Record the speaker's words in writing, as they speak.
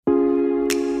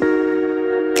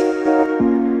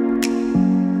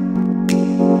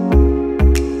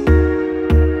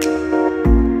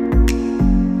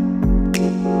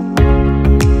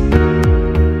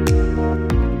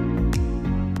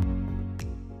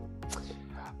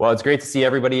Well, it's great to see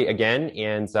everybody again.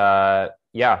 And feel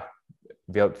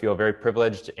very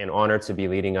privileged and honored to be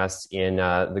leading us in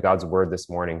the God's Word this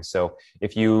morning. So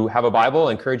if you have a Bible,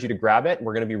 I encourage you to grab it.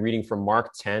 We're going to be reading from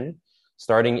Mark 10,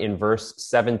 starting in verse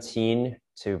 17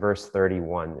 to verse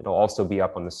 31. It'll also be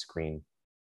up on the screen.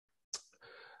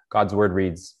 God's Word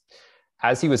reads,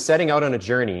 "As he was setting out on a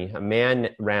journey, a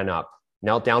man ran up,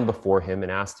 knelt down before him,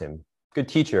 and asked him, 'Good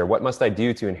teacher, what must I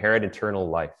do to inherit eternal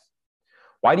life?'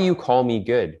 'Why do you call me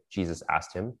good?' Jesus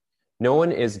asked him. No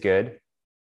one is good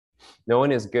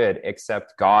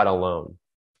except God alone.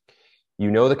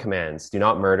 You know the commands: do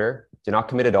not murder, do not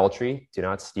commit adultery, do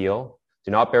not steal,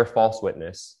 do not bear false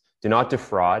witness, do not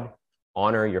defraud,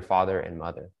 honor your father and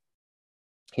mother."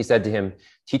 He said to him,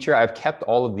 "Teacher, I have kept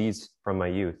all of these from my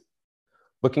youth."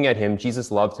 Looking at him,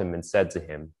 Jesus loved him and said to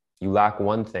him, "You lack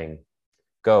one thing.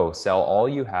 Go, sell all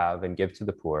you have and give to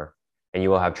the poor, and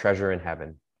you will have treasure in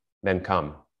heaven. Then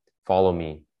come, follow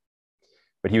me."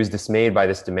 But he was dismayed by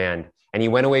this demand, and he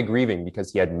went away grieving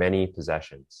because he had many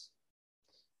possessions.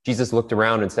 Jesus looked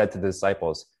around and said to the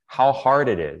disciples, "How hard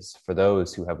it is for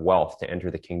those who have wealth to enter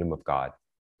the kingdom of God."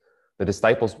 The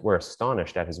disciples were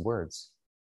astonished at his words.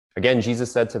 Again,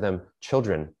 Jesus said to them,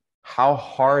 "Children, how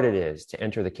hard it is to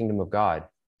enter the kingdom of God.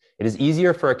 It is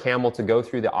easier for a camel to go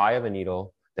through the eye of a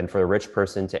needle than for a rich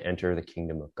person to enter the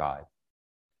kingdom of God."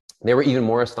 They were even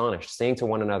more astonished, saying to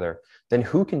one another, "Then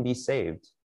who can be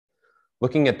saved?"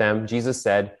 Looking at them, Jesus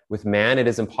said, "With man it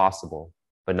is impossible,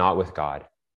 but not with God,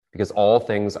 because all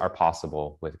things are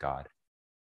possible with God."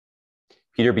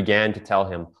 Peter began to tell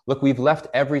him, "Look, we've left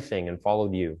everything and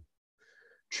followed you."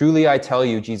 "Truly I tell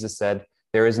you," Jesus said,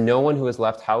 "there is no one who has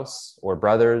left house or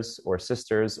brothers or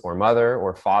sisters or mother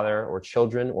or father or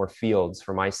children or fields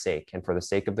for my sake and for the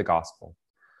sake of the gospel,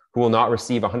 who will not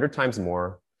receive 100 times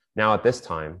more now at this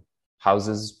time,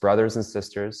 houses, brothers and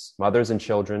sisters, mothers and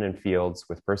children and fields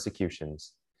with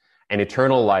persecutions, and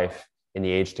eternal life in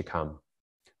the age to come.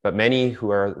 But many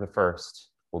who are the first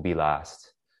will be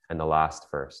last, and the last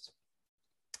first."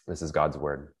 This is God's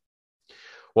word.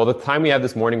 Well, the time we have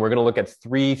this morning, we're going to look at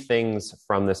three things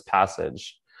from this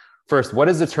passage. First, what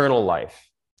is eternal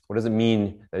life? What does it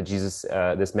mean that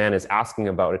this man is asking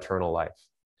about eternal life?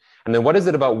 And then what is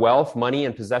it about wealth, money,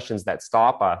 and possessions that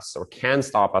stop us or can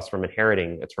stop us from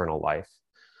inheriting eternal life?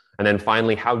 And then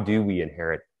finally, how do we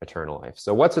inherit eternal life?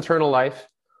 So what's eternal life?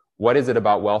 What is it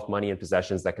about wealth, money, and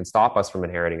possessions that can stop us from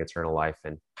inheriting eternal life?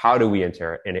 And how do we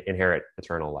inherit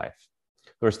eternal life?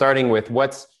 We're starting with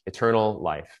what's eternal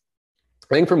life.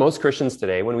 I think for most Christians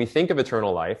today, when we think of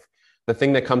eternal life, the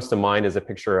thing that comes to mind is a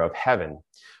picture of heaven.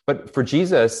 But for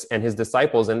Jesus and his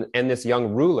disciples and this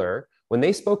young ruler, when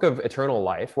they spoke of eternal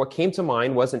life, what came to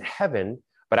mind wasn't heaven,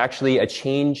 but actually a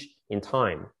change in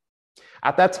time.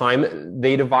 At that time,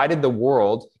 they divided the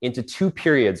world into two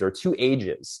periods or two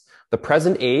ages, the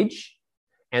present age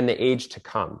and the age to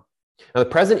come. Now, the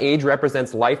present age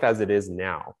represents life as it is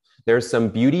now. There's some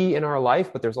beauty in our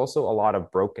life, but there's also a lot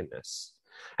of brokenness.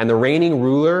 And the reigning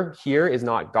ruler here is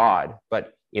not God,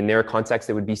 but in their context,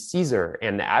 it would be Caesar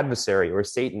and the adversary or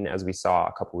Satan, as we saw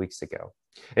a couple weeks ago.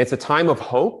 And it's a time of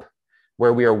hope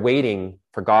where we are waiting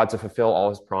for God to fulfill all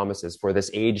his promises for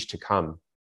this age to come.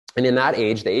 And in that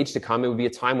age, the age to come, it would be a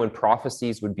time when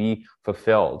prophecies would be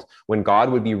fulfilled, when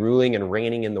God would be ruling and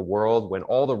reigning in the world, when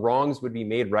all the wrongs would be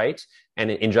made right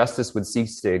and injustice would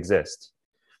cease to exist.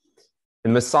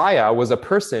 And Messiah was a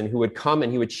person who would come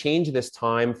and he would change this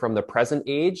time from the present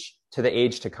age to the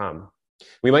age to come.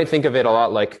 We might think of it a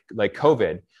lot like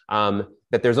COVID,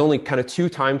 that there's only kind of two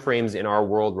time frames in our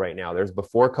world right now. There's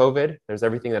before COVID, there's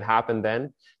everything that happened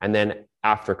then, and then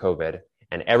after COVID.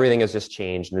 And everything has just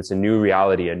changed, and it's a new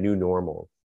reality, a new normal.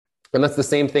 And that's the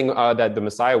same thing that the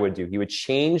Messiah would do. He would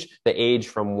change the age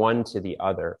from one to the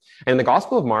other. And in the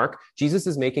Gospel of Mark, Jesus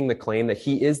is making the claim that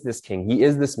he is this king, he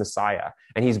is this Messiah,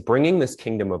 and he's bringing this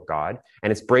kingdom of God,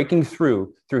 and it's breaking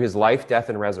through his life, death,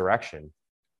 and resurrection.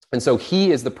 And so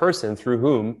he is the person through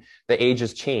whom the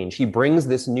ages change. He brings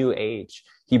this new age.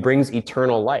 He brings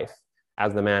eternal life,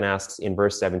 as the man asks in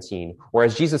verse 17, or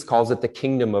as Jesus calls it, the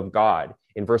kingdom of God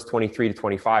in verse 23 to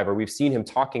 25, or we've seen him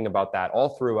talking about that all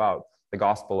throughout the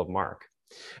Gospel of Mark.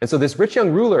 And so this rich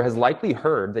young ruler has likely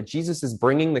heard that Jesus is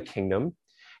bringing the kingdom,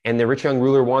 and the rich young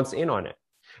ruler wants in on it.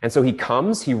 And so he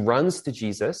comes, he runs to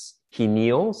Jesus, he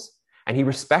kneels, and he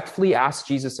respectfully asks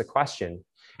Jesus a question.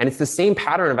 And it's the same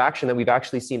pattern of action that we've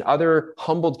actually seen other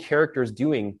humbled characters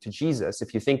doing to Jesus.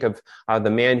 If you think of the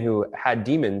man who had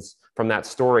demons from that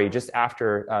story just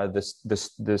after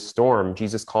the storm,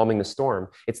 Jesus calming the storm,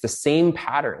 it's the same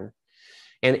pattern.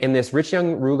 And this rich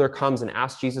young ruler comes and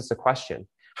asks Jesus a question: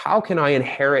 how can I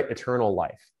inherit eternal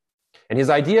life? And his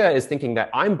idea is thinking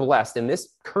that I'm blessed in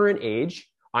this current age.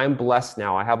 I'm blessed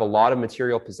now. I have a lot of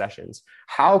material possessions.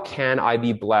 How can I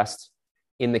be blessed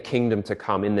in the kingdom to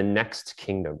come, in the next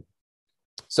kingdom?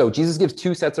 So Jesus gives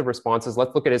two sets of responses.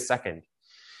 Let's look at his second.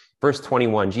 Verse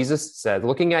 21, Jesus said,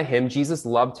 looking at him, Jesus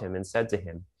loved him and said to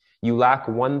him, you lack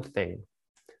one thing.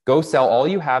 Go sell all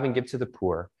you have and give to the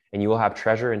poor, and you will have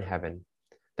treasure in heaven.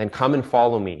 Then come and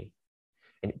follow me.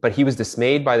 But he was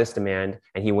dismayed by this demand,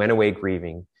 and he went away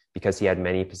grieving because he had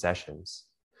many possessions.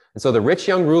 And so the rich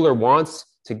young ruler wants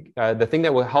to the thing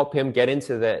that will help him get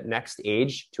into the next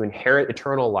age, to inherit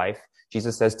eternal life.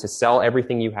 Jesus says to sell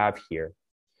everything you have here.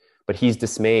 But he's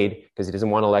dismayed because he doesn't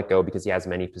want to let go because he has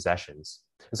many possessions.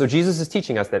 And so Jesus is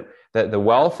teaching us that the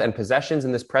wealth and possessions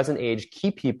in this present age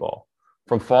keep people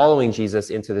from following Jesus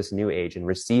into this new age and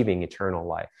receiving eternal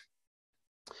life.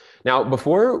 Now,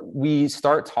 before we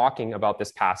start talking about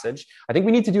this passage, I think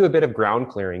we need to do a bit of ground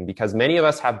clearing because many of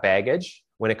us have baggage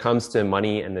when it comes to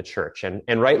money and the church,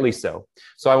 and rightly so.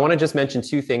 So I want to just mention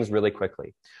two things really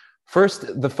quickly.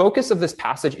 First, the focus of this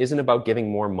passage isn't about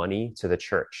giving more money to the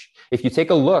church. If you take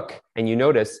a look and you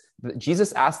notice,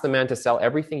 Jesus asked the man to sell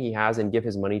everything he has and give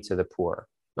his money to the poor,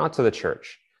 not to the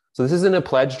church. So this isn't a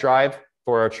pledge drive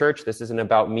for our church. This isn't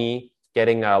about me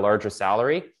getting a larger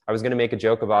salary. I was going to make a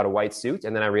joke about a white suit,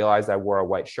 and then I realized I wore a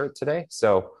white shirt today.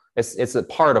 So it's a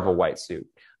part of a white suit.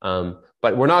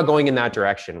 But we're not going in that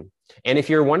direction. And if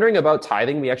you're wondering about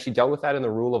tithing, we actually dealt with that in the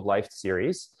Rule of Life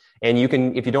series. And you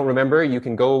can, if you don't remember, you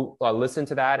can go listen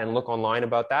to that and look online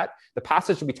about that. The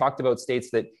passage that we talked about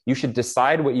states that you should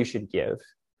decide what you should give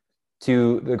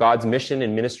to the God's mission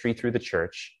and ministry through the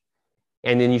church.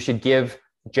 And then you should give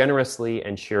generously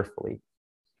and cheerfully.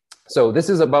 So this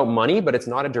is about money, but it's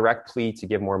not a direct plea to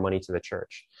give more money to the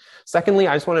church. Secondly,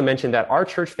 I just want to mention that our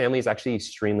church family is actually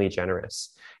extremely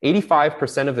generous.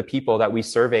 85% of the people that we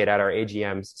surveyed at our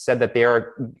AGMs said that they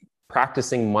are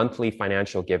practicing monthly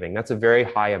financial giving. That's a very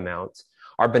high amount.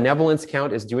 Our benevolence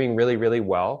count is doing really, really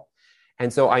well.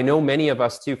 And so I know many of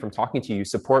us too, from talking to you,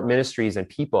 support ministries and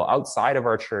people outside of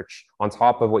our church on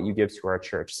top of what you give to our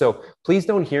church. So please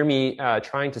don't hear me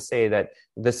trying to say that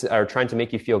this, or trying to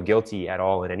make you feel guilty at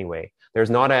all in any way. There's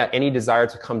not any desire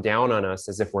to come down on us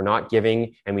as if we're not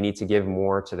giving and we need to give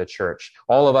more to the church.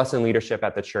 All of us in leadership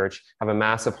at the church have a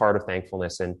massive heart of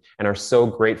thankfulness and are so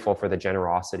grateful for the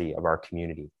generosity of our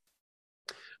community.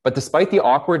 But despite the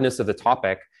awkwardness of the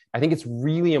topic, I think it's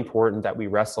really important that we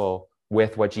wrestle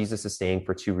with what Jesus is saying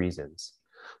for two reasons.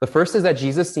 The first is that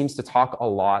Jesus seems to talk a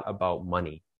lot about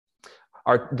money.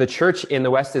 The church in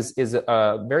the West is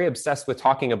very obsessed with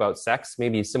talking about sex,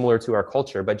 maybe similar to our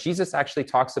culture, but Jesus actually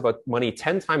talks about money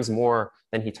 10 times more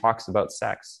than he talks about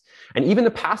sex. And even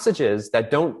the passages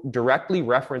that don't directly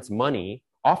reference money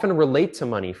often relate to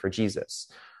money for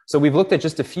Jesus. So we've looked at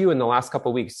just a few in the last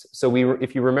couple of weeks. So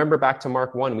if you remember back to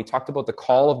Mark 1, we talked about the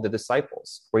call of the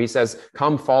disciples, where he says,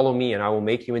 come follow me and I will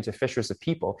make you into fishers of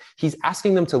people. He's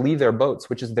asking them to leave their boats,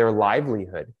 which is their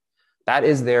livelihood. That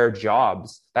is their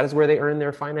jobs. That is where they earn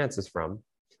their finances from.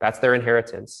 That's their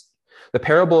inheritance. The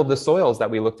parable of the soils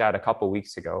that we looked at a couple of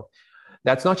weeks ago,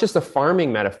 that's not just a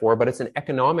farming metaphor, but it's an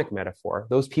economic metaphor.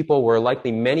 Those people were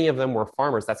likely, many of them were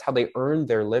farmers. That's how they earned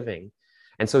their living.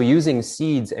 And so using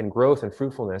seeds and growth and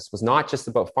fruitfulness was not just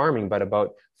about farming, but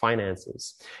about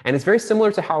finances. And it's very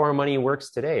similar to how our money works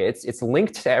today. It's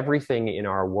linked to everything in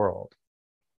our world.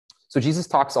 So Jesus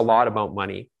talks a lot about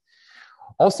money.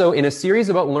 Also, in a series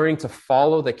about learning to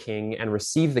follow the king and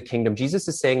receive the kingdom, Jesus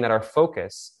is saying that our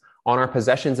focus on our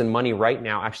possessions and money right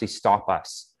now actually stop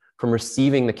us from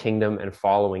receiving the kingdom and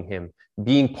following him,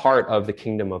 being part of the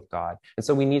kingdom of God. And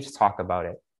so we need to talk about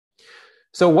it.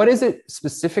 So what is it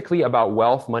specifically about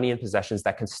wealth, money, and possessions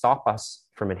that can stop us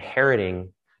from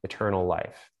inheriting eternal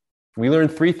life? We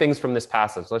learned three things from this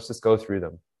passage. Let's just go through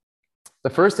them. The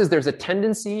first is there's a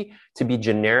tendency to be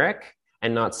generic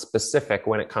and not specific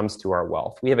when it comes to our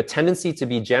wealth. We have a tendency to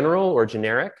be general or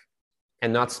generic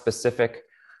and not specific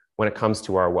when it comes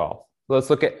to our wealth. Let's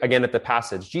look again at the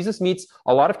passage. Jesus meets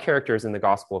a lot of characters in the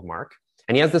Gospel of Mark,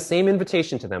 and he has the same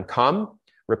invitation to them. Come,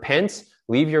 repent,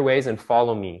 leave your ways, and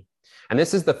follow me. And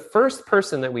this is the first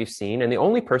person that we've seen and the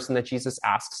only person that Jesus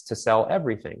asks to sell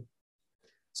everything.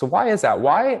 So why is that?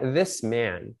 Why this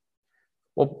man?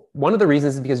 Well, one of the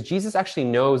reasons is because Jesus actually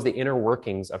knows the inner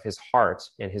workings of his heart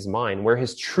and his mind, where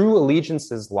his true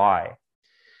allegiances lie.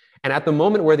 And at the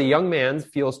moment where the young man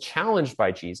feels challenged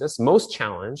by Jesus, most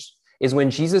challenged, is when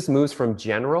Jesus moves from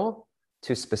general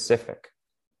to specific.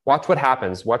 Watch what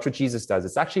happens. Watch what Jesus does.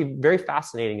 It's actually very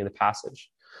fascinating in the passage.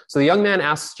 So the young man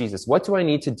asks Jesus, what do I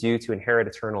need to do to inherit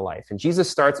eternal life? And Jesus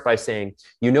starts by saying,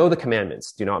 you know the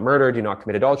commandments. Do not murder, do not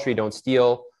commit adultery, don't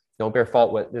steal, Don't bear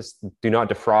false witness. Do not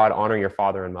defraud. Honor your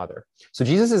father and mother. So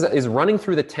Jesus is running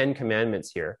through the 10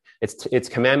 commandments here. It's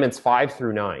commandments 5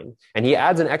 through 9. And he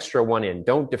adds an extra one in,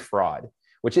 don't defraud,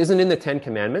 which isn't in the 10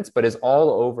 commandments, but is all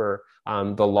over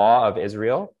the law of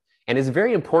Israel. And is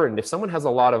very important. If someone has a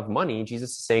lot of money,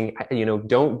 Jesus is saying,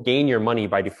 don't gain your money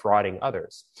by defrauding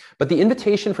others. But the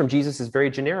invitation from Jesus is very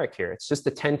generic here. It's just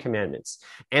the 10 commandments.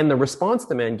 And the response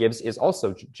the man gives is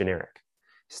also generic.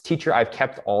 Teacher, I've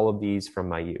kept all of these from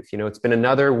my youth. It's been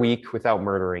another week without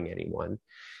murdering anyone.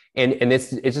 And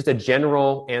it's just a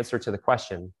general answer to the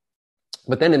question.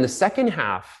 But then in the second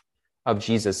half of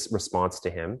Jesus' response to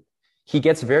him, he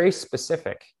gets very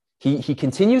specific. He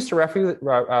continues to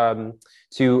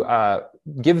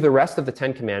give the rest of the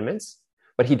 10 commandments,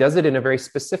 but he does it in a very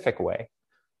specific way.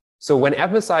 So when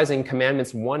emphasizing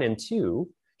commandments 1 and 2,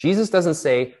 Jesus doesn't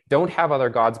say, don't have other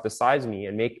gods besides me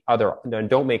and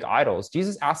don't make idols.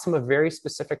 Jesus asks him a very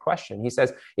specific question. He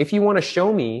says, if you want to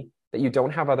show me that you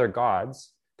don't have other gods,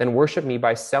 then worship me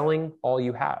by selling all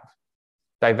you have.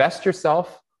 Divest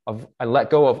yourself and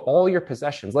let go of all your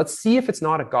possessions. Let's see if it's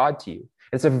not a god to you.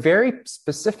 It's a very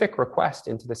specific request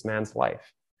into this man's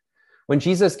life. When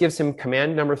Jesus gives him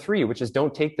command number 3, which is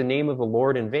don't take the name of the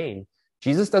Lord in vain,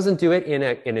 Jesus doesn't do it in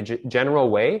a general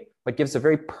way, but gives a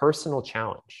very personal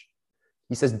challenge.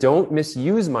 He says, don't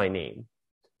misuse my name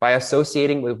by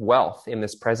associating with wealth in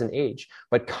this present age,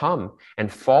 but come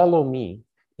and follow me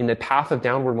in the path of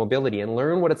downward mobility and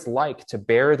learn what it's like to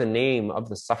bear the name of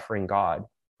the suffering God,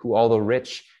 who, although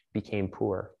rich, became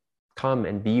poor. Come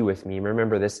and be with me.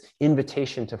 Remember this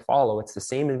invitation to follow. It's the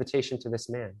same invitation to this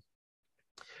man.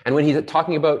 And when he's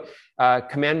talking about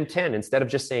commandment 10, instead of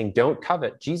just saying, don't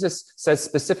covet, Jesus says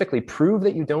specifically, prove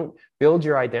that you don't build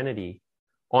your identity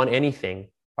on anything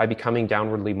by becoming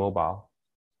downwardly mobile.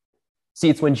 See,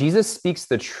 it's when Jesus speaks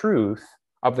the truth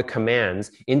of the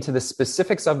commands into the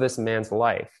specifics of this man's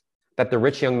life that the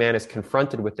rich young man is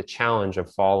confronted with the challenge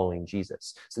of following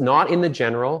Jesus. It's not in the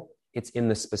general, it's in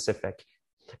the specific.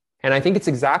 And I think it's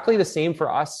exactly the same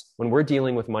for us when we're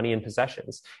dealing with money and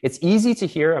possessions. It's easy to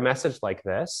hear a message like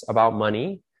this about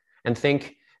money and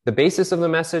think the basis of the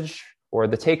message or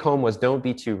the take home was don't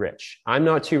be too rich. I'm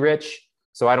not too rich,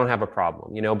 so I don't have a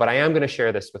problem, but I am going to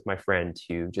share this with my friend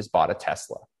who just bought a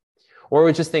Tesla. Or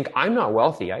we just think I'm not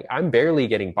wealthy. I'm barely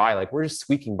getting by. Like we're just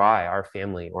squeaking by, our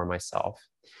family or myself.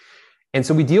 And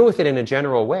so we deal with it in a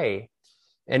general way.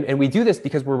 And we do this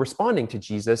because we're responding to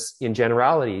Jesus in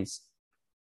generalities.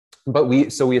 But we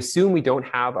assume we don't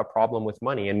have a problem with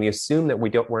money, and we assume that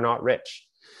we're not rich.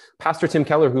 Pastor Tim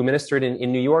Keller, who ministered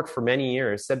in New York for many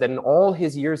years, said that in all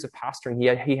his years of pastoring,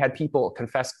 he had people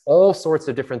confess all sorts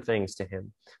of different things to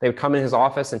him. They would come in his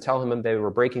office and tell him they were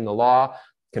breaking the law,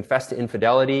 confess to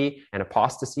infidelity and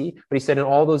apostasy. But he said in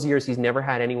all those years, he's never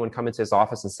had anyone come into his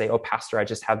office and say, oh, pastor, I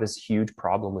just have this huge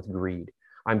problem with greed.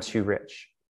 I'm too rich.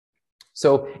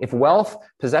 So if wealth,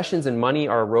 possessions, and money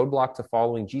are a roadblock to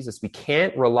following Jesus, we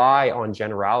can't rely on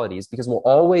generalities because we'll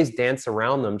always dance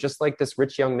around them, just like this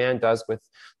rich young man does with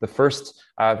the first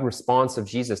response of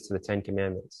Jesus to the 10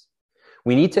 Commandments.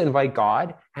 We need to invite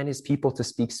God and his people to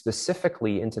speak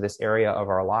specifically into this area of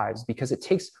our lives because it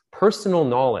takes personal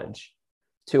knowledge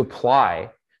to apply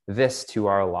this to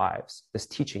our lives, this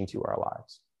teaching to our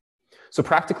lives. So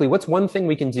practically, what's one thing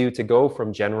we can do to go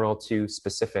from general to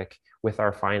specific with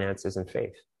our finances and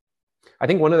faith? I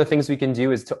think one of the things we can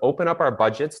do is to open up our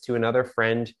budgets to another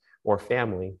friend or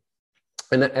family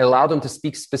and allow them to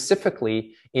speak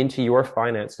specifically into your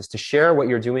finances, to share what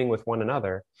you're doing with one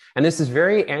another. And this is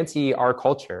very anti our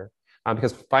culture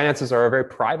because finances are a very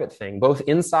private thing, both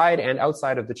inside and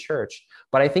outside of the church.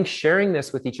 But I think sharing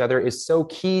this with each other is so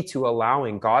key to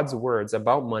allowing God's words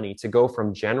about money to go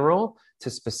from general to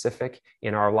specific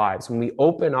in our lives when we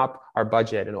open up our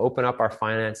budget and open up our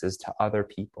finances to other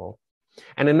people.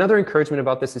 And another encouragement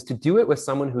about this is to do it with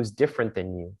someone who's different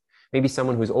than you. Maybe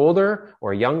someone who's older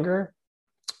or younger,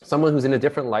 someone who's in a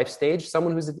different life stage,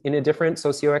 someone who's in a different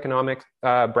socioeconomic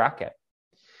bracket.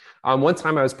 One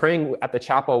time I was praying at the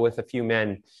chapel with a few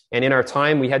men, and in our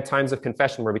time, we had times of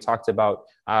confession where we talked about,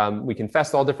 we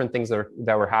confessed all different things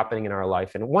that were happening in our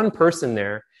life. And one person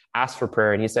there asked for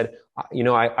prayer, and he said,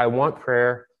 I want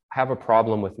prayer. I have a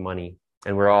problem with money.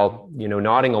 And we're all,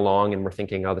 nodding along, and we're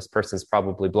thinking, oh, this person's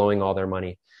probably blowing all their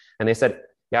money. And they said,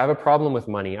 yeah, I have a problem with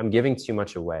money. I'm giving too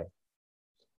much away.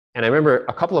 And I remember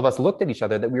a couple of us looked at each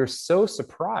other that we were so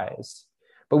surprised,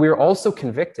 but we were also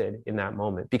convicted in that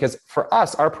moment because for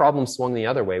us, our problem swung the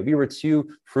other way. We were too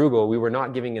frugal. We were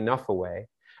not giving enough away.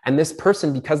 And this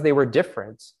person, because they were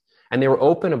different and they were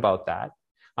open about that,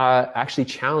 actually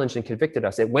challenged and convicted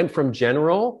us. It went from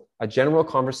general a general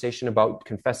conversation about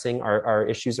confessing our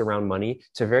issues around money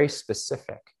to very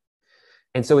specific.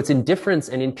 And so it's in difference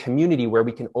and in community where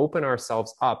we can open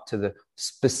ourselves up to the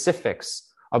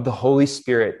specifics of the Holy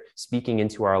Spirit speaking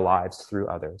into our lives through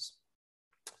others.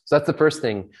 So that's the first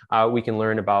thing we can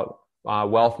learn about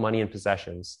wealth, money, and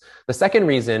possessions. The second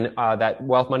reason that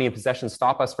wealth, money, and possessions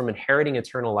stop us from inheriting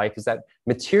eternal life is that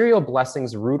material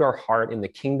blessings root our heart in the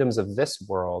kingdoms of this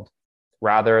world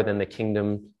rather than the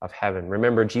kingdom of heaven.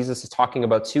 Remember, Jesus is talking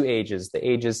about two ages,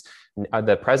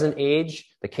 the present age,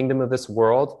 the kingdom of this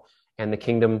world, and the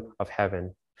kingdom of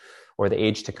heaven, or the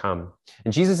age to come.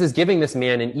 And Jesus is giving this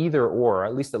man an either or,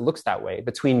 at least it looks that way,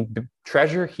 between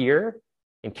treasure here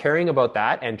and caring about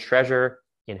that and treasure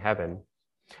in heaven.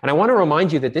 And I want to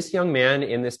remind you that this young man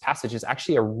in this passage is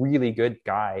actually a really good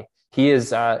guy. He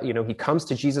is, he comes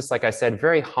to Jesus, like I said,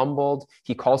 very humbled.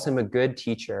 He calls him a good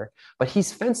teacher, but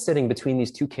he's fence sitting between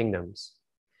these two kingdoms.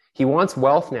 He wants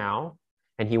wealth now,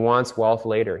 and he wants wealth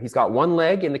later. He's got one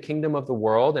leg in the kingdom of the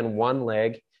world and one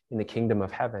leg in the kingdom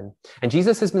of heaven. And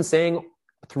Jesus has been saying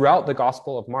throughout the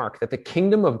Gospel of Mark that the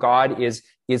kingdom of God is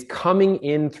coming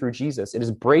in through Jesus. It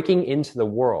is breaking into the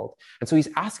world. And so he's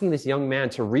asking this young man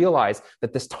to realize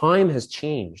that this time has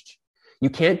changed. You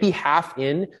can't be half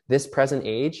in this present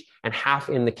age and half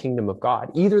in the kingdom of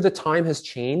God. Either the time has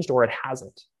changed or it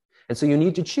hasn't. And so you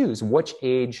need to choose which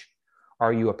age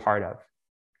are you a part of.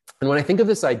 And when I think of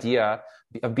this idea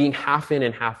of being half in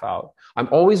and half out, I'm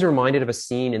always reminded of a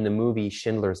scene in the movie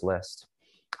Schindler's List.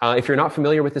 If you're not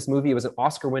familiar with this movie, it was an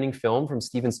Oscar-winning film from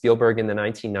Steven Spielberg in the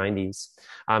 1990s.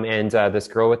 This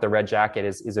girl with the red jacket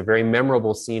is a very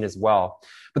memorable scene as well.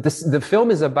 But the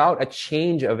film is about a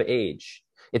change of age.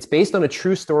 It's based on a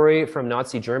true story from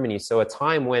Nazi Germany. So a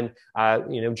time when,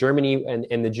 Germany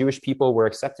and the Jewish people were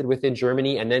accepted within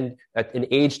Germany, and then at an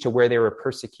age to where they were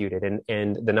persecuted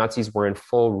and the Nazis were in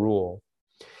full rule.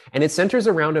 And it centers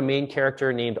around a main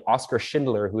character named Oskar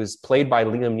Schindler, who is played by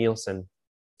Liam Neeson.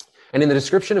 And in the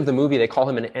description of the movie, they call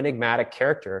him an enigmatic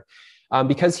character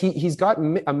because he's got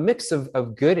a mix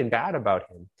of good and bad about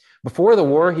him. Before the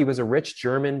war, he was a rich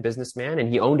German businessman and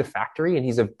he owned a factory, and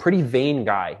he's a pretty vain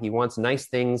guy. He wants nice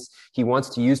things. He wants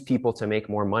to use people to make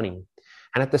more money.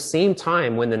 And at the same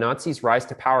time, when the Nazis rise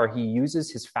to power, he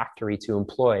uses his factory to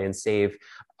employ and save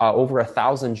over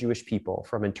 1,000 Jewish people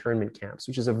from internment camps,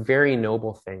 which is a very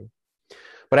noble thing.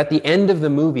 But at the end of the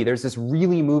movie, there's this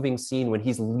really moving scene when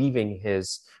he's leaving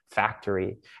his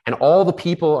factory, and all the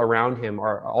people around him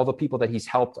all the people that he's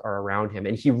helped are around him.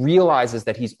 And he realizes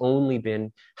that he's only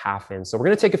been half in. So we're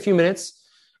going to take a few minutes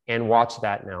and watch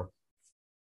that now.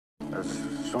 As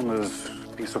soon as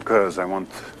peace occurs, I want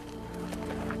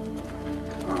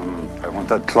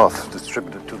that cloth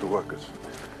distributed to the workers.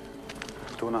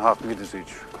 2.5 meters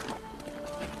each.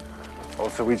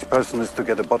 Also, each person is to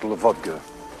get a bottle of vodka.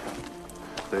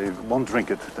 They won't drink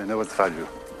it. They know its value.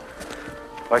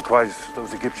 Likewise,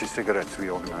 those Egyptian cigarettes we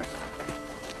organized.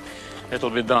 It'll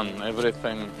be done.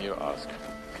 Everything you ask.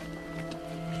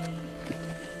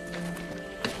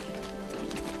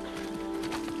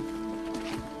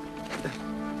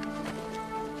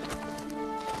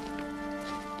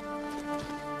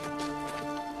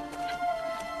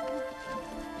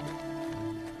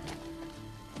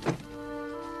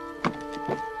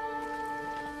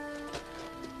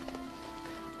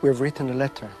 We've written a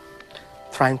letter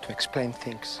trying to explain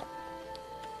things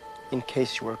in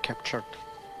case you were captured.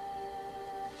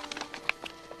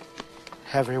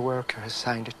 Every worker has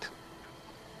signed it.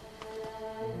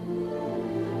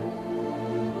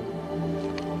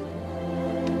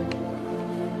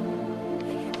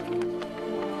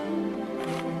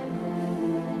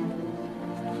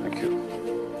 Thank you.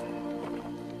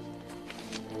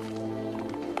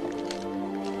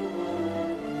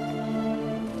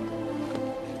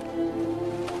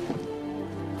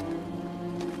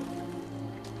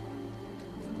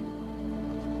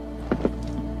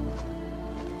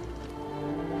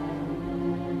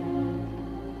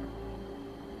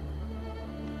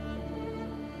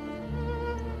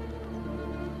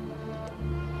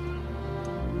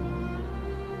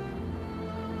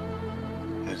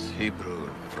 Hebrew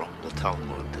from the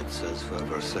Talmud. It says,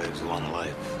 whoever saves one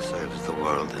life saves the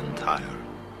world entire.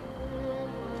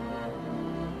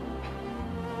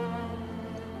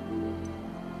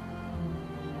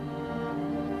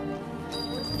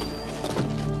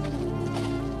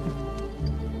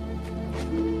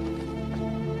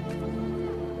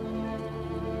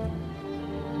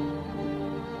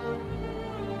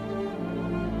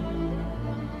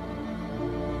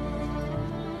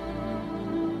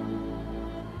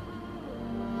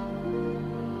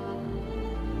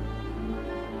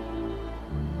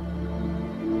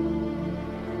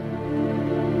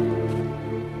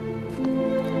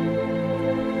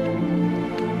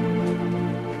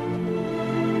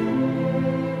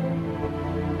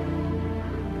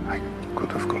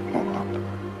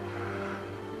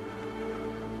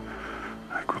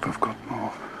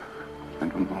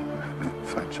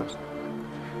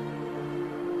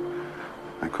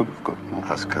 could have got more.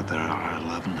 Oscar, there are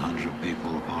 1,100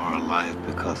 people who are alive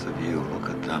because of you. Look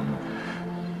at them.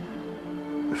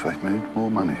 If I'd made more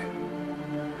money.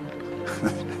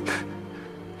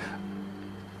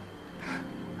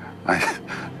 I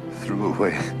threw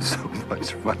away so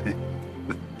much money.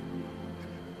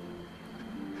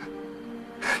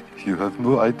 You have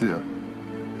no idea.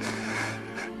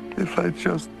 If I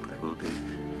just... There will be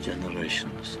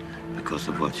generations because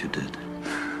of what you did.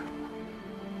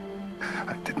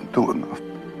 I didn't do enough.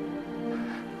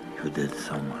 You did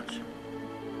so much.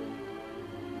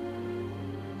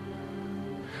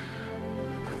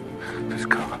 This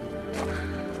car.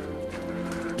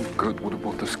 Gert would have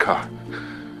bought this car.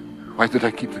 Why did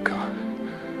I keep the car?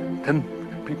 10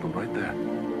 people right there.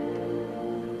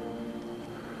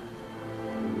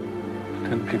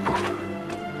 10 people.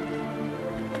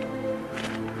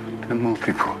 10 more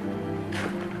people.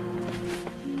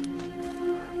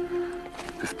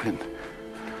 This pin.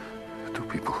 2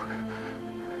 people.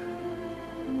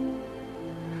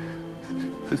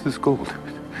 This is gold.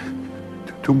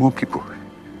 2 more people.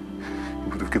 He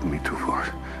would have given me 2 for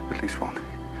it. At least 1.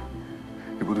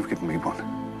 He would have given me 1.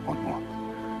 1 more.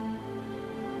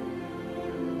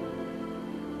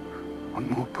 1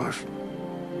 more person.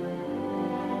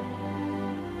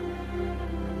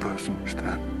 Person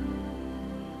stand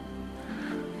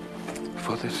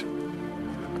for this.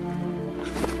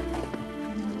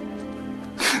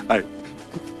 I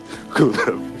could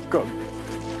have got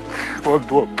 1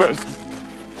 more person.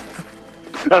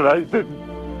 And I didn't.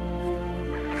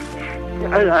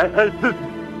 I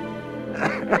didn't.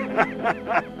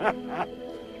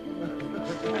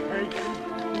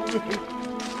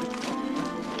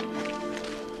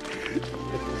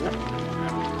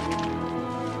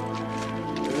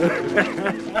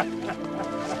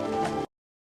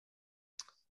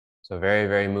 So very,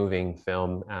 very moving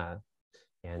film.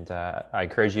 And I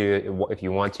encourage you, if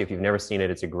you want to, if you've never seen it,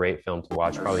 it's a great film to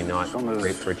watch. Probably not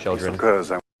great for children,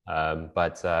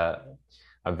 but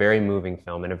a very moving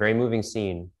film and a very moving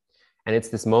scene. And it's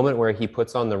this moment where he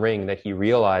puts on the ring that he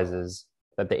realizes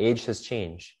that the age has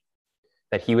changed.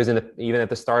 That he was even at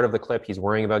the start of the clip, he's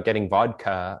worrying about getting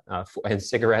vodka and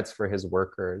cigarettes for his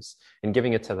workers and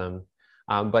giving it to them.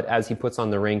 But as he puts on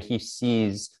the ring, he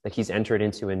sees that he's entered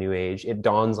into a new age. It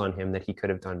dawns on him that he could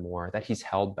have done more, that he's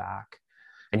held back.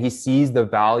 And he sees the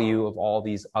value of all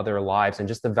these other lives and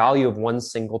just the value of one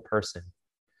single person.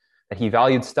 That he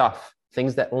valued stuff,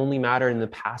 things that only matter in the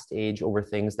past age over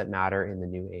things that matter in the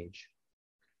new age.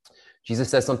 Jesus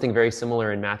says something very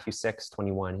similar in Matthew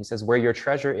 6:21. He says, where your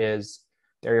treasure is,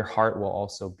 there your heart will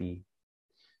also be.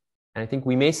 And I think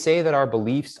we may say that our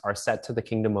beliefs are set to the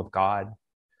kingdom of God,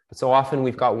 but so often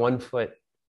we've got one foot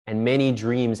and many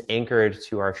dreams anchored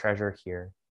to our treasure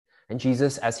here. And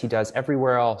Jesus, as he does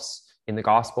everywhere else in the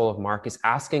Gospel of Mark, is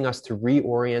asking us to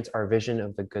reorient our vision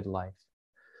of the good life.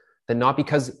 That not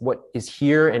because what is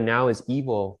here and now is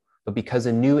evil, but because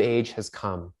a new age has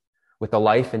come with the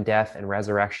life and death and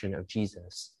resurrection of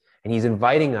Jesus. And he's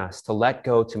inviting us to let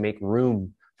go, to make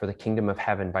room for the kingdom of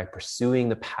heaven by pursuing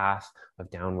the path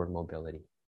of downward mobility.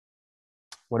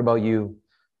 What about you?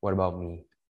 What about me?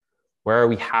 Where are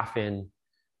we half in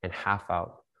and half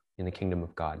out in the kingdom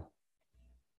of God?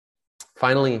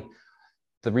 Finally,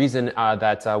 the reason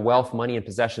that wealth, money, and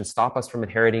possessions stop us from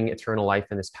inheriting eternal life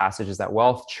in this passage is that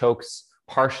wealth chokes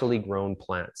partially grown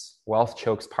plants. Wealth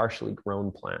chokes partially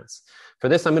grown plants. For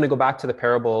this, I'm going to go back to the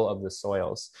parable of the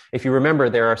soils. If you remember,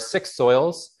 there are 6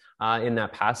 soils in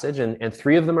that passage, and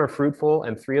 3 of them are fruitful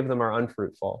and 3 of them are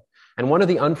unfruitful. And one of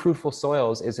the unfruitful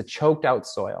soils is a choked out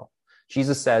soil.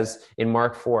 Jesus says in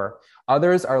Mark 4,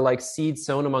 others are like seed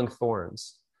sown among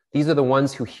thorns. These are the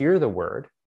ones who hear the word,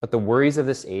 but the worries of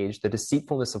this age, the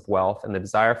deceitfulness of wealth, and the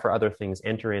desire for other things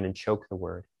enter in and choke the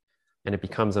word, and it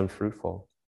becomes unfruitful.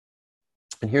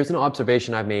 And here's an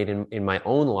observation I've made in my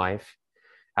own life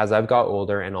as I've got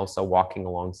older and also walking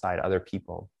alongside other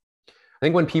people. I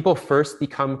think when people first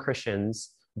become Christians,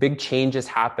 big changes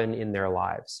happen in their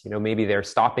lives. Maybe they're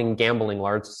stopping gambling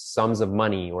large sums of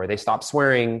money, or they stop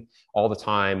swearing all the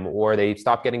time, or they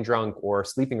stop getting drunk or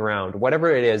sleeping around. Whatever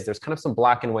it is, there's kind of some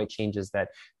black and white changes that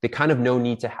they kind of know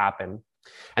need to happen.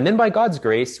 And then by God's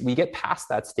grace, we get past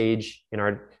that stage in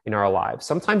our lives.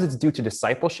 Sometimes it's due to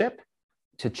discipleship,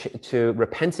 to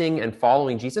repenting and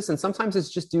following Jesus. And sometimes it's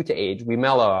just due to age. We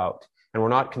mellow out and we're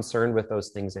not concerned with those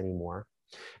things anymore.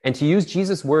 And to use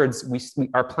Jesus' words,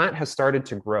 our plant has started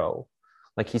to grow,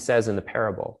 like he says in the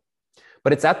parable.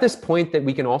 But it's at this point that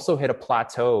we can also hit a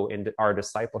plateau in our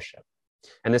discipleship.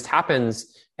 And this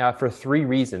happens for 3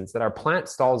 reasons, that our plant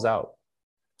stalls out.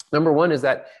 Number 1 is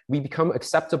that we become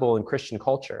acceptable in Christian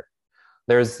culture.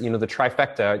 There's, the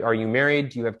trifecta. Are you married?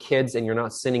 Do you have kids? And you're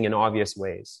not sinning in obvious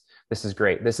ways. This is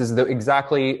great. This is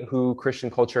exactly who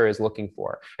Christian culture is looking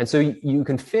for. And so you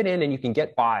can fit in and you can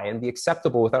get by and be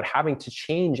acceptable without having to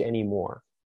change anymore.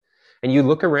 And you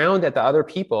look around at the other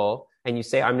people and you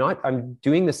say, I'm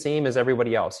doing the same as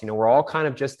everybody else. We're all kind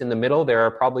of just in the middle. There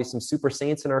are probably some super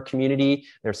saints in our community.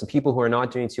 There are some people who are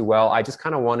not doing too well. I just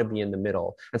kind of want to be in the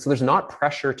middle. And so there's not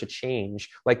pressure to change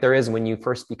like there is when you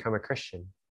first become a Christian.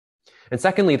 And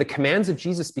secondly, the commands of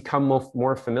Jesus become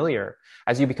more familiar.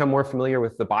 As you become more familiar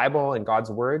with the Bible and God's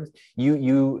word,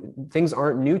 things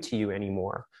aren't new to you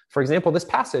anymore. For example, this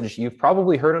passage, you've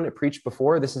probably heard on it preached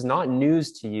before. This is not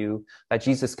news to you that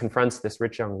Jesus confronts this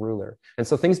rich young ruler. And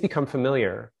so things become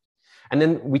familiar. And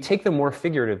then we take them more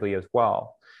figuratively as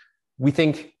well. We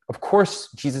think, of course,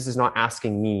 Jesus is not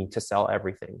asking me to sell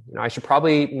everything. I should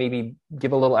probably maybe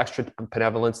give a little extra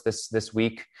benevolence this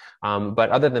week. But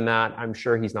other than that, I'm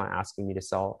sure he's not asking me to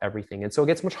sell everything. And so it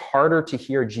gets much harder to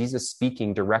hear Jesus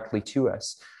speaking directly to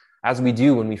us, as we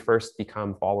do when we first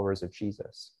become followers of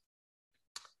Jesus.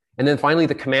 And then finally,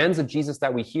 the commands of Jesus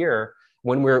that we hear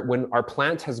when our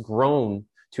plant has grown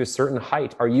to a certain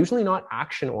height are usually not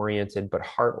action-oriented, but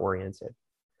heart-oriented.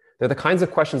 They're the kinds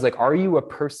of questions like, are you a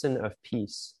person of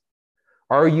peace?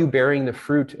 Are you bearing the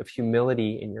fruit of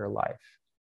humility in your life?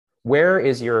 Where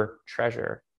is your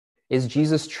treasure? Is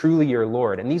Jesus truly your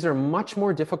Lord? And these are much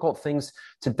more difficult things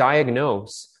to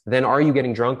diagnose than are you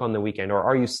getting drunk on the weekend or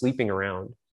are you sleeping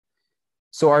around?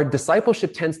 So our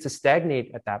discipleship tends to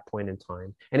stagnate at that point in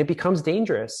time, and it becomes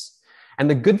dangerous. And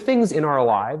the good things in our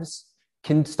lives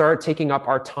can start taking up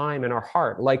our time and our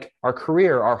heart, like our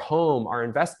career, our home, our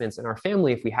investments, and our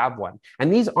family if we have one.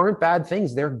 And these aren't bad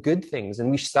things. They're good things, and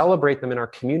we celebrate them in our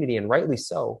community, and rightly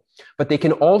so. But they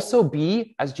can also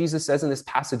be, as Jesus says in this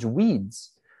passage,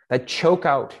 weeds that choke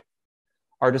out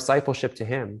our discipleship to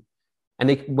him. And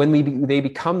they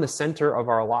become the center of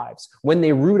our lives, when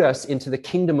they root us into the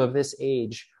kingdom of this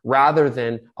age, rather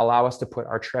than allow us to put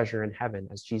our treasure in heaven,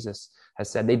 as Jesus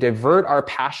has said. They divert our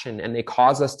passion and they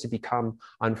cause us to become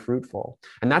unfruitful.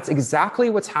 And that's exactly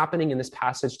what's happening in this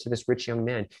passage to this rich young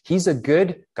man. He's a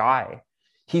good guy.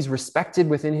 He's respected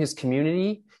within his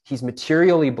community. He's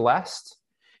materially blessed.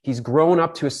 He's grown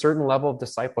up to a certain level of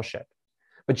discipleship.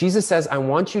 But Jesus says, I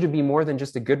want you to be more than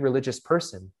just a good religious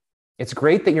person. It's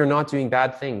great that you're not doing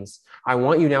bad things. I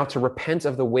want you now to repent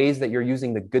of the ways that you're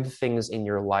using the good things in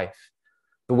your life,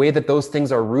 the way that those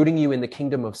things are rooting you in the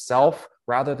kingdom of self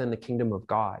rather than the kingdom of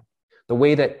God, the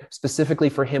way that specifically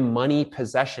for him, money,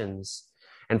 possessions,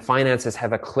 and finances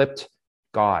have eclipsed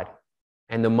God,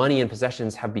 and the money and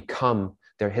possessions have become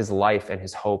his life and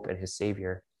his hope and his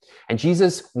savior. And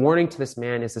Jesus' warning to this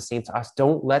man is the same to us.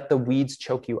 Don't let the weeds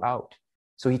choke you out.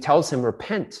 So he tells him,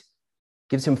 repent,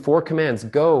 gives him 4 commands: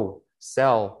 go,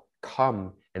 sell,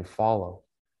 come, and follow.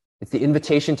 It's the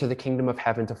invitation to the kingdom of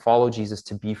heaven to follow Jesus,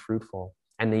 to be fruitful.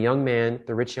 And the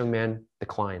rich young man,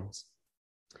 declines.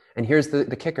 And here's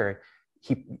the kicker.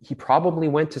 He probably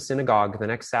went to synagogue the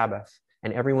next Sabbath,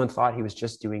 and everyone thought he was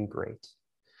just doing great.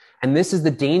 And this is the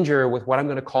danger with what I'm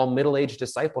going to call middle-aged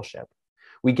discipleship.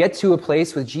 We get to a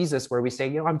place with Jesus where we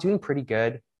say, I'm doing pretty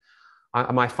good.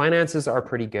 My finances are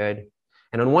pretty good.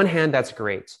 And on one hand, that's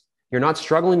great. You're not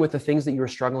struggling with the things that you were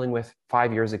struggling with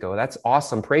 5 years ago. That's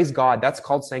awesome. Praise God. That's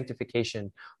called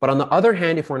sanctification. But on the other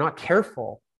hand, if we're not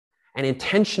careful and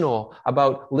intentional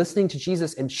about listening to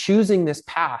Jesus and choosing this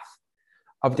path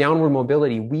of downward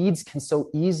mobility, weeds can so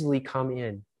easily come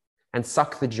in and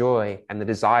suck the joy and the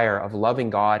desire of loving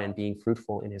God and being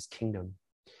fruitful in his kingdom.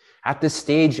 At this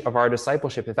stage of our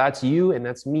discipleship, if that's you and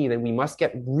that's me, then we must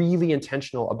get really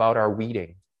intentional about our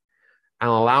weeding and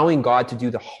allowing God to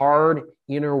do the hard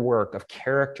inner work of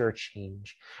character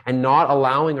change, and not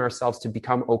allowing ourselves to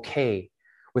become okay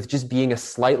with just being a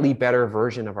slightly better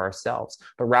version of ourselves,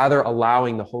 but rather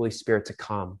allowing the Holy Spirit to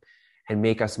come and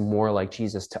make us more like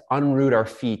Jesus, to unroot our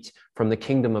feet from the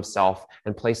kingdom of self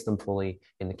and place them fully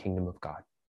in the kingdom of God.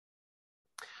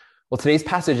 Well, today's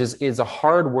passage is a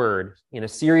hard word in a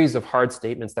series of hard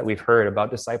statements that we've heard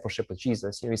about discipleship with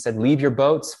Jesus. He said, leave your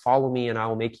boats, follow me, and I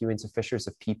will make you into fishers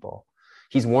of people.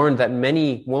 He's warned that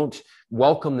many won't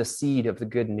welcome the seed of the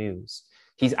good news.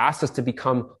 He's asked us to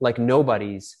become like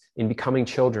nobodies in becoming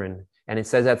children. And it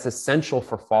says that's essential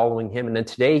for following him. And then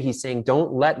today he's saying,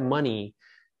 don't let money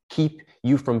keep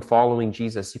you from following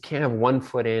Jesus. You can't have one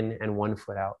foot in and one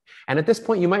foot out. And at this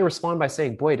point, you might respond by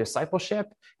saying, boy, discipleship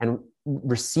and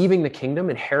receiving the kingdom,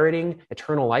 inheriting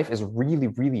eternal life is really,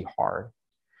 really hard.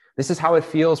 This is how it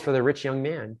feels for the rich young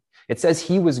man. It says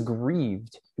he was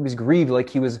grieved. He was grieved like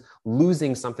he was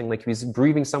losing something, like he was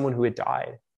grieving someone who had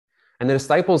died. And the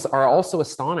disciples are also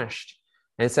astonished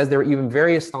And it says they were even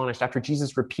very astonished after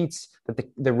Jesus repeats that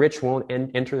the rich won't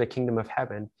enter the kingdom of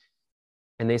heaven.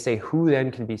 And they say, who then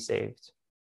can be saved?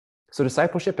 So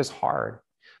discipleship is hard.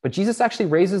 But Jesus actually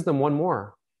raises them one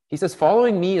more. He says,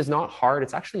 following me is not hard.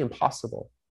 It's actually impossible.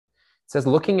 It says,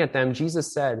 looking at them,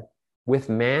 Jesus said, with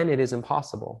man, it is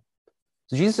impossible.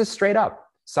 So Jesus is straight up.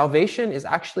 Salvation is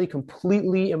actually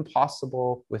completely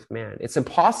impossible with man. It's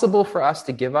impossible for us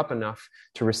to give up enough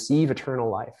to receive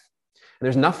eternal life. And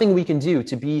there's nothing we can do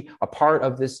to be a part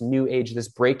of this new age, this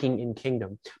breaking in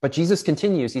kingdom. But Jesus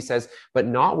continues. He says, but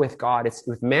not with God.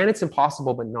 With man, it's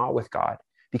impossible, but not with God,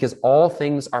 because all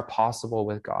things are possible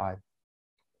with God.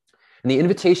 And the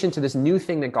invitation to this new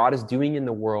thing that God is doing in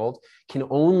the world can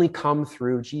only come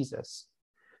through Jesus.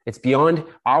 It's beyond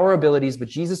our abilities, but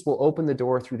Jesus will open the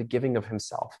door through the giving of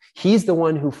himself. He's the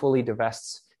one who fully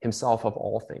divests himself of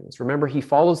all things. Remember, he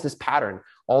follows this pattern.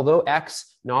 Although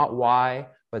X, not Y,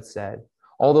 but Z.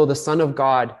 Although the Son of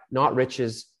God, not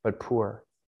riches, but poor.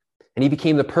 And he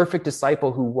became the perfect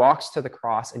disciple who walks to the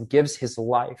cross and gives his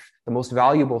life, the most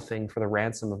valuable thing, for the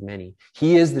ransom of many.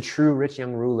 He is the true rich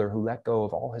young ruler who let go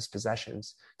of all his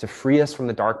possessions to free us from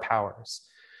the dark powers,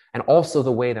 and also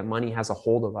the way that money has a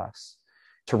hold of us,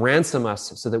 to ransom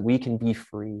us so that we can be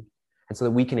free and so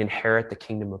that we can inherit the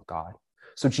kingdom of God.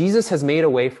 So Jesus has made a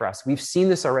way for us. We've seen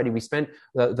this already. We spent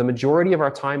the majority of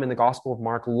our time in the Gospel of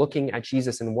Mark looking at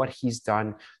Jesus and what he's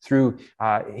done through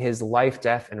his life,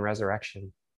 death, and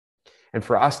resurrection. And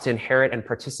for us to inherit and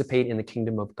participate in the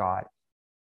kingdom of God,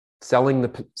 something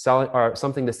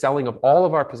the selling of all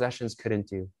of our possessions couldn't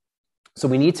do. So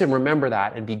we need to remember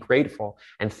that and be grateful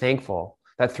and thankful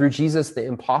that through Jesus, the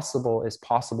impossible is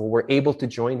possible. We're able to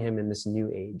join him in this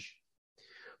new age.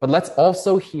 But let's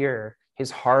also hear his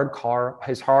hard call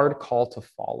to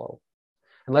follow.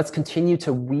 And let's continue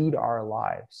to weed our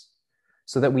lives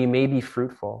so that we may be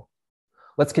fruitful.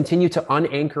 Let's continue to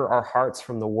unanchor our hearts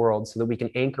from the world so that we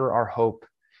can anchor our hope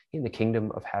in the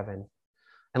kingdom of heaven.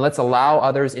 And let's allow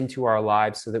others into our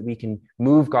lives so that we can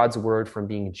move God's word from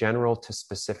being general to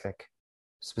specific,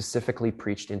 specifically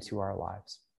preached into our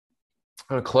lives.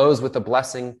 I'm going to close with a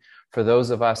blessing for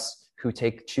those of us who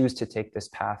choose to take this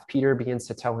path. Peter begins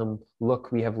to tell him,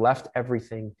 look, we have left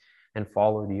everything and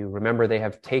followed you. Remember, they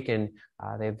have taken,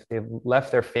 they've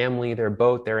left their family, their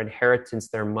boat, their inheritance,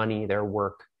 their money, their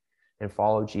work, and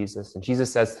followed Jesus. And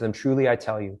Jesus says to them, truly, I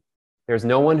tell you, there's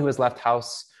no one who has left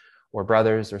house or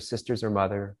brothers or sisters or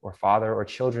mother or father or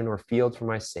children or field for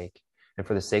my sake and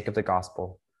for the sake of the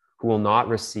gospel, who will not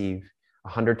receive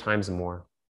 100 times more,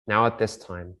 now at this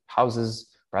time, houses,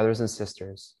 brothers and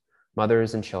sisters,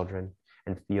 mothers and children,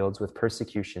 and fields with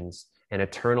persecutions and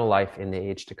eternal life in the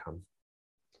age to come.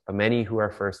 But many who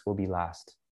are first will be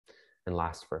last, and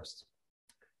last first.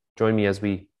 Join me as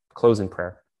we close in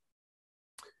prayer.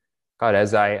 God,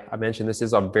 as I mentioned, this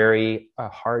is a very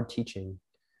hard teaching.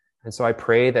 And so I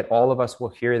pray that all of us will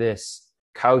hear this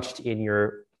couched in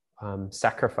your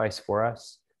sacrifice for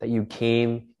us, that you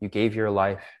came, you gave your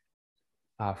life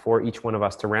for each one of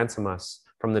us to ransom us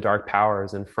from the dark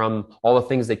powers and from all the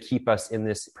things that keep us in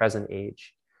this present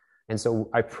age. And so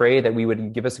I pray that we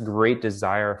would give us a great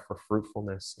desire for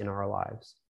fruitfulness in our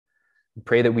lives. I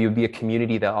pray that we would be a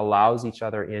community that allows each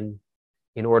other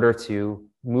in order to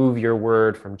move your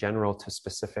word from general to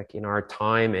specific in our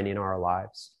time and in our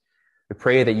lives. We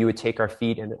pray that you would take our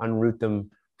feet and unroot them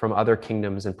from other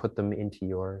kingdoms and put them into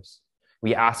yours.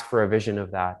 We ask for a vision of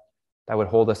that would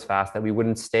hold us fast, that we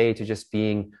wouldn't stay to just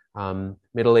being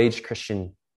middle-aged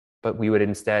Christian, but we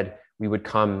would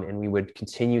come and we would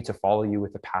continue to follow you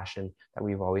with the passion that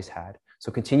we've always had. So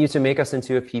continue to make us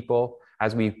into a people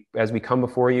as we come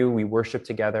before you, we worship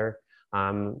together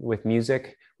with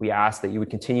music. We ask that you would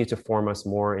continue to form us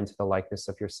more into the likeness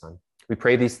of your Son. We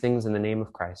pray these things in the name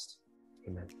of Christ.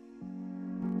 Amen.